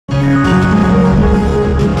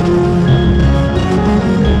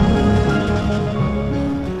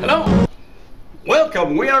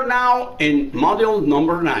we are now in module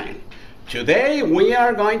number 9. Today we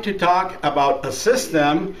are going to talk about a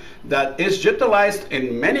system that is utilized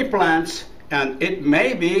in many plants, and it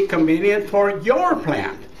may be convenient for your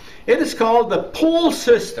plant. It is called the pull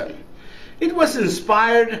system. It was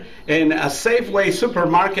inspired in a Safeway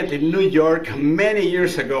supermarket in New York many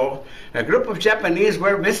years ago. A group of Japanese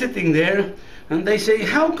were visiting there, and they say,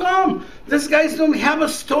 how come these guys don't have a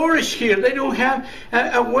storage here? They don't have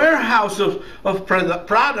a warehouse of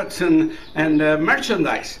products and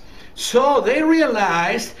merchandise. So they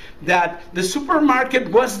realized that the supermarket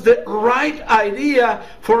was the right idea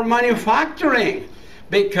for manufacturing,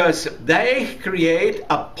 because they create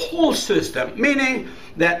a pull system, meaning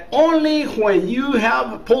that only when you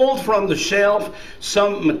have pulled from the shelf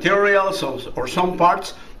some materials or some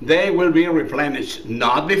parts, they will be replenished,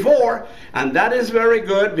 not before. And that is very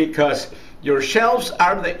good, because your shelves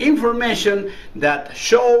are the information that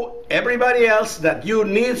show everybody else that you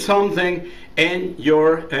need something in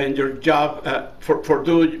your job for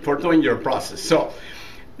doing your process. So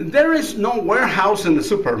there is no warehouse in the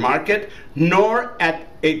supermarket, nor at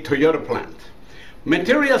a Toyota plant.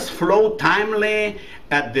 Materials flow timely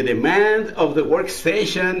at the demand of the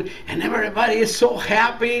workstation, and everybody is so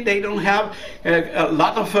happy. They don't have a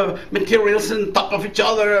lot of materials on top of each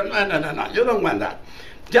other. No, you don't want that.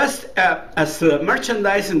 Just as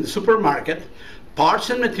merchandise in the supermarket, parts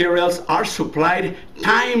and materials are supplied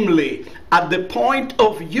timely at the point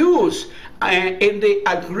of use in the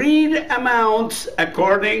agreed amounts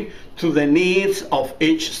according to the needs of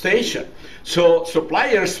each station. So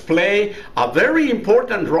suppliers play a very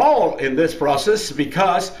important role in this process,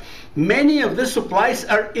 because many of the supplies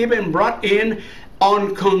are even brought in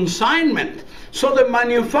on consignment. So the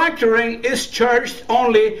manufacturing is charged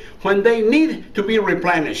only when they need to be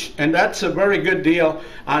replenished, and that's a very good deal.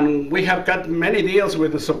 And we have got many deals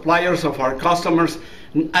with the suppliers of our customers.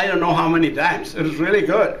 I don't know how many times. It is really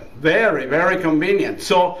good, very, very convenient.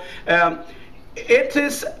 So it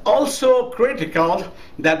is also critical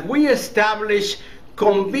that we establish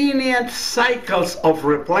convenient cycles of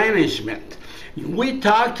replenishment. We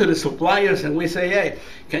talk to the suppliers and we say, hey,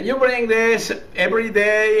 can you bring this every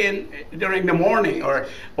day during the morning?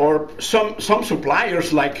 Or some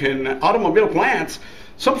suppliers, like in automobile plants,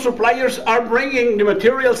 some suppliers are bringing the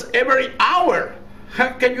materials every hour.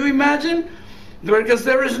 Can you imagine? Because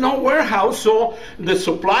there is no warehouse, so the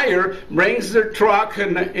supplier brings their truck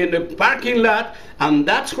in the parking lot, and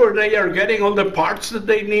that's where they are getting all the parts that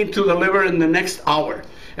they need to deliver in the next hour.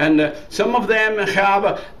 And some of them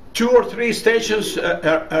have 2 or 3 stations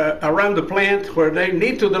around the plant where they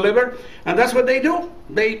need to deliver, and that's what they do.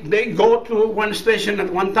 They go to one station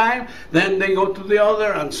at one time, then they go to the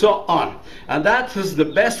other, and so on. And that is the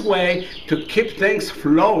best way to keep things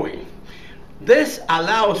flowing. This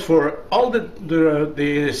allows for all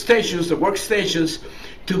the stations, the workstations,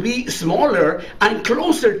 to be smaller and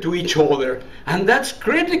closer to each other. And that's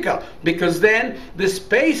critical, because then the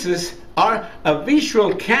spaces are a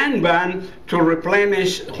visual Kanban to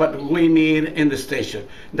replenish what we need in the station.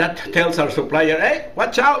 That tells our supplier, hey,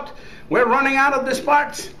 watch out, we're running out of these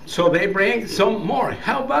parts. So they bring some more.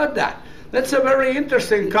 How about that? That's a very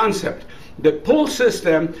interesting concept. The pull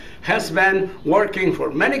system has been working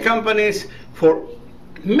for many companies for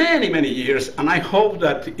many, many years, and I hope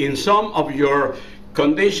that in some of your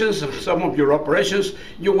conditions, some of your operations,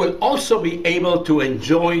 you will also be able to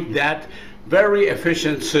enjoy that very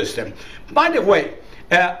efficient system. By the way,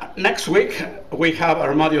 next week we have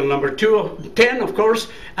our module number 10, of course,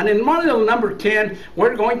 and in module number 10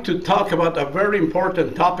 we're going to talk about a very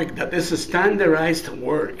important topic, that is standardized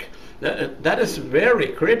work. That is very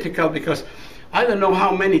critical, because I don't know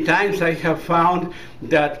how many times I have found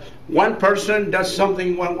that one person does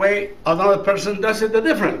something one way, another person does it a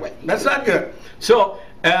different way. That's not good. So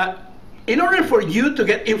in order for you to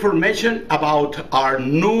get information about our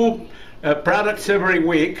new products every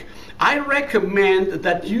week, I recommend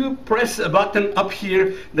that you press a button up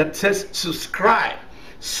here that says subscribe.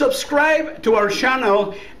 Subscribe to our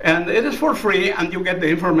channel, and it is for free, and you get the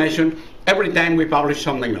information every time we publish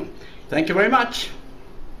something new. Thank you very much.